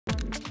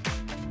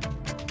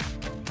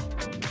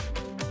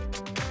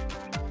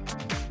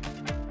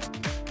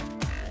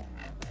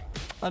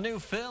A new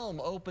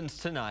film opens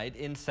tonight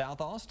in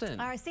South Austin.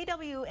 Our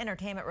CW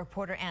Entertainment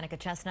reporter Annika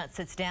Chestnut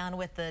sits down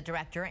with the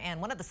director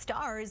and one of the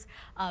stars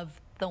of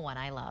The One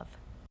I Love.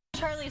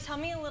 Charlie, tell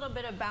me a little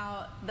bit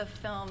about the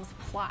film's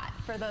plot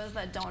for those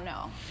that don't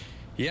know.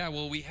 Yeah,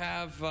 well, we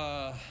have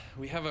a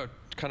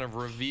kind of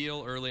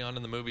reveal early on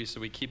in the movie,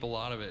 so we keep a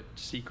lot of it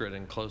secret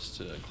and close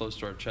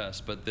to our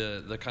chest. But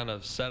the kind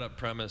of setup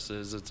premise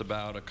is it's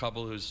about a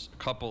couple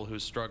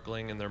who's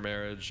struggling in their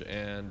marriage,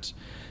 and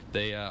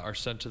they are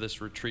sent to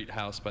this retreat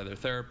house by their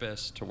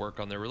therapist to work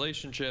on their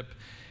relationship.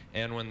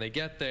 And when they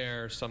get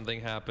there,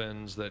 something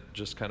happens that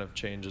just kind of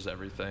changes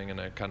everything, and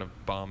a kind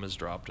of bomb is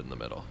dropped in the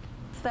middle.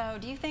 So,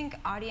 do you think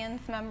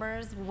audience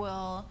members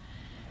will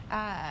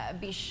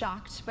be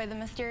shocked by the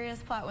mysterious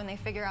plot when they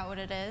figure out what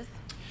it is?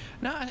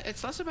 No,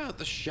 it's less about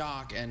the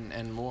shock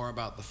and more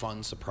about the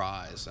fun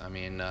surprise. I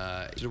mean,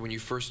 when you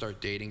first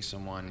start dating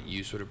someone,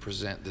 you sort of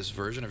present this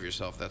version of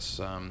yourself that's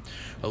a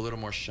little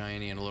more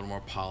shiny and a little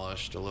more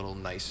polished, a little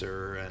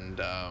nicer, and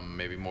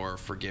maybe more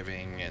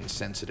forgiving and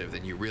sensitive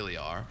than you really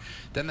are.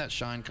 Then that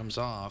shine comes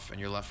off, and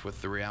you're left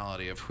with the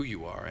reality of who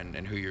you are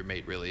and who your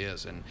mate really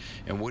is.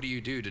 And what do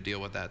you do to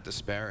deal with that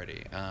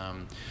disparity?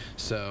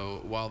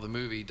 So while the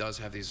movie does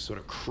have these sort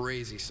of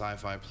crazy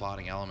sci-fi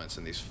plotting elements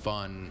and these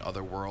fun,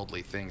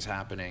 otherworldly things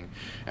happening,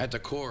 at the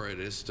core it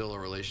is still a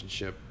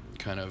relationship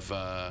kind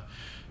of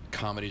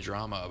comedy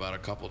drama about a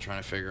couple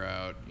trying to figure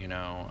out, you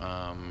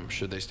know,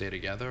 should they stay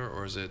together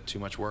or is it too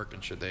much work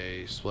and should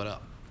they split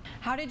up?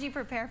 How did you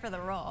prepare for the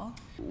role?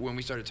 When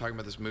we started talking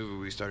about this movie,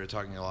 we started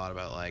talking a lot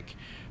about like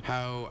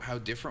how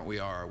different we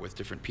are with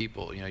different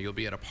people. You know, you'll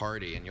be at a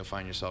party and you'll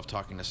find yourself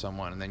talking to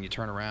someone, and then you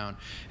turn around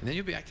and then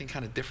you'll be acting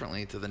kind of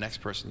differently to the next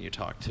person you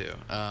talk to.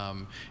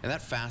 And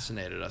that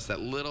fascinated us,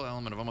 that little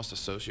element of almost a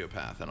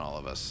sociopath in all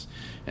of us.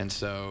 And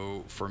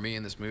so for me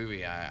in this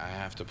movie, I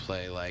have to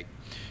play like,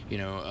 you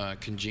know,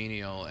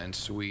 congenial and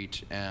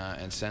sweet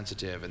and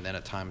sensitive, and then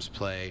at times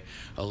play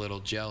a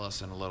little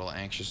jealous and a little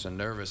anxious and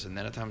nervous, and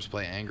then at times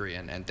play angry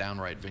and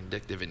downright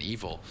vindictive and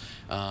evil.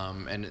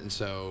 And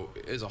so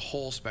there's a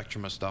whole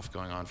spectrum of stuff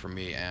going on for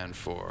me and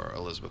for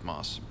Elizabeth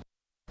Moss.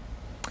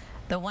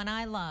 The One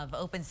I Love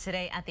opens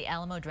today at the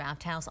Alamo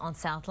Draft House on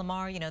South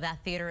Lamar. You know, that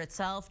theater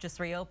itself just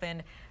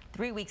reopened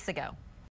 3 weeks ago.